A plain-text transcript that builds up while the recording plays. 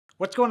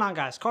What's going on,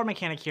 guys?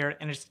 CardMechanic here,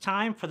 and it's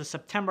time for the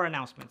September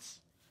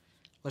announcements.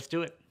 Let's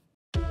do it.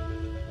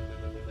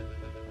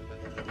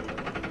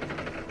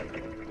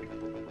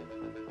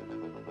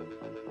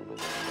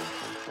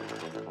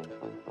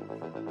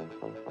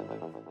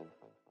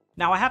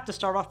 Now, I have to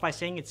start off by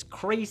saying it's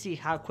crazy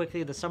how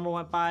quickly the summer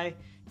went by.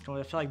 I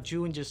feel like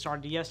June just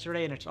started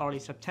yesterday, and it's already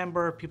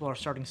September. People are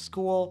starting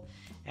school,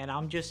 and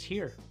I'm just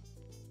here.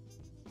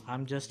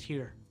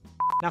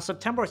 Now,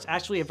 September is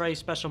actually a very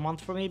special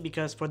month for me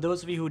because for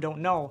those of you who don't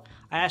know,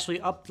 I actually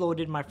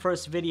uploaded my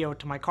first video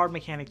to my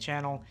CardMechanic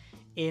channel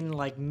in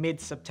like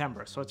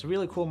mid-September. So it's a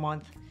really cool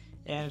month,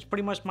 and it's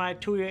pretty much my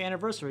 2-year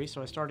anniversary.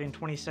 So I started in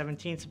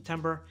 2017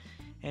 September,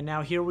 and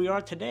now here we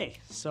are today.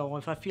 So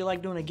if I feel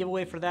like doing a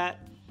giveaway for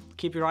that,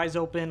 keep your eyes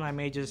open. I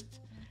may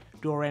just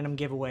do a random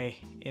giveaway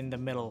in the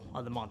middle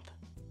of the month.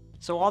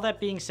 So all that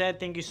being said,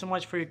 thank you so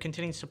much for your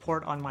continued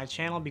support on my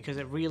channel because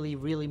it really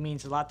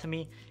means a lot to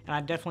me, and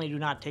I definitely do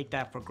not take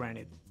that for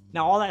granted.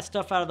 Now, all that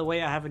stuff out of the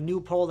way, I have a new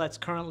poll that's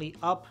currently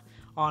up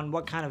on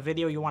what kind of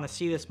video you want to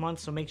see this month,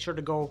 so make sure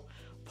to go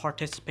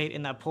participate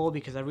in that poll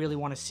because I really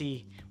want to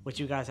see what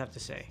you guys have to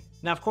say.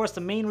 Now, of course,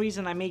 the main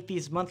reason I make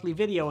these monthly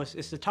videos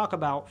is to talk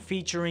about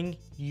featuring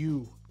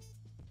you.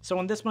 So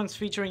in this month's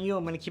featuring you,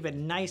 I'm going to keep it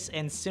nice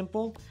and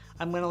simple.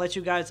 I'm going to let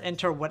you guys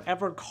enter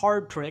whatever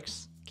card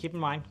tricks, keep in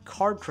mind,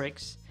 card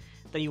tricks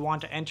that you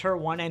want to enter,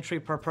 1 entry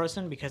per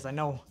person, because I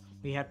know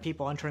we had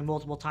people entering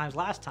multiple times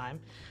last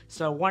time.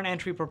 So 1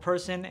 entry per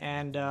person,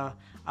 and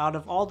out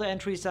of all the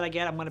entries that I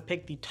get, I'm going to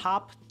pick the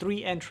top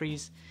 3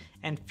 entries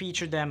and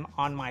feature them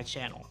on my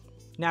channel.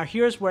 Now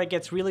here's where it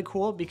gets really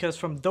cool, because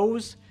from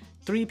those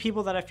 3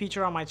 people that I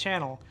feature on my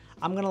channel,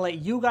 I'm going to let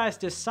you guys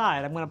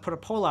decide. I'm going to put a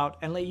poll out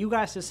and let you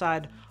guys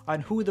decide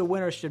on who the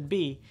winner should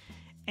be,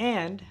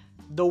 and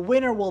the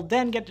winner will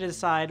then get to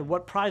decide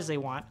what prize they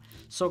want.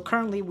 So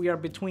currently we are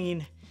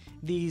between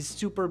these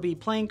Super B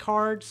playing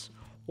cards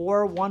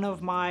or one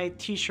of my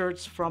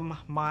t-shirts from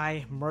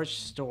my merch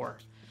store.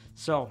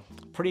 So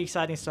pretty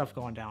exciting stuff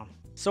going down.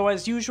 So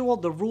as usual,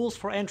 the rules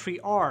for entry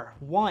are: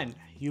 1,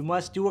 you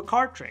must do a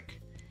card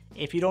trick.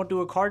 If you don't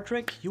do a card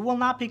trick, you will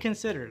not be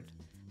considered.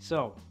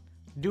 So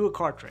do a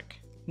card trick.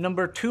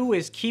 Number 2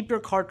 is keep your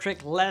card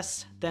trick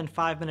less than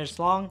 5 minutes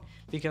long,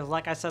 because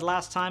like I said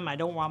last time, I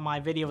don't want my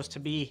videos to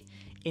be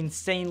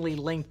insanely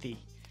lengthy.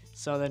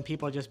 So then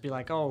people just be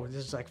like, oh,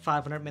 this is like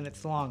 500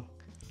 minutes long.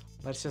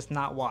 Let's just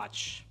not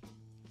watch.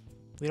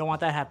 We don't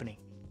want that happening.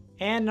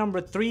 And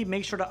number 3,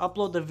 make sure to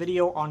upload the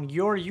video on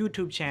your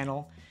YouTube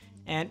channel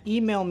and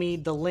email me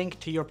the link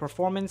to your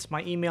performance.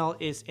 My email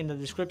is in the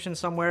description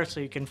somewhere,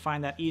 so you can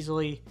find that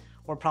easily,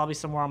 or probably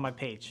somewhere on my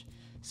page.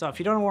 So if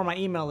you don't know where my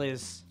email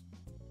is,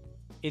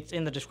 it's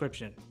in the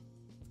description.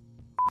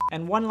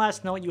 And one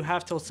last note, you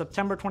have till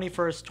September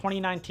 21st,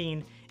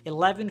 2019,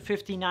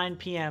 11:59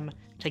 p.m.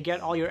 to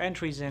get all your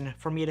entries in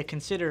for me to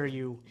consider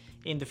you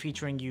in the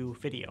featuring you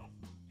video.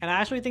 And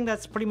I actually think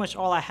that's pretty much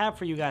all I have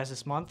for you guys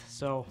this month,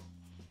 so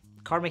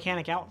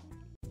CardMechanic out.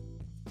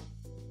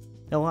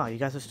 Oh wow, you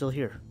guys are still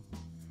here.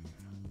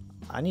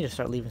 I need to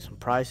start leaving some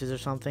prizes or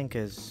something,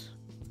 because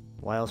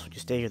why else would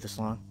you stay here this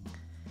long?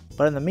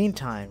 But in the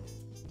meantime,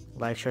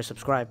 like, share,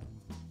 subscribe,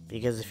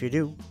 because if you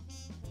do,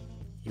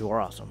 you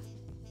are awesome.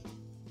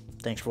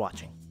 Thanks for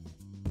watching.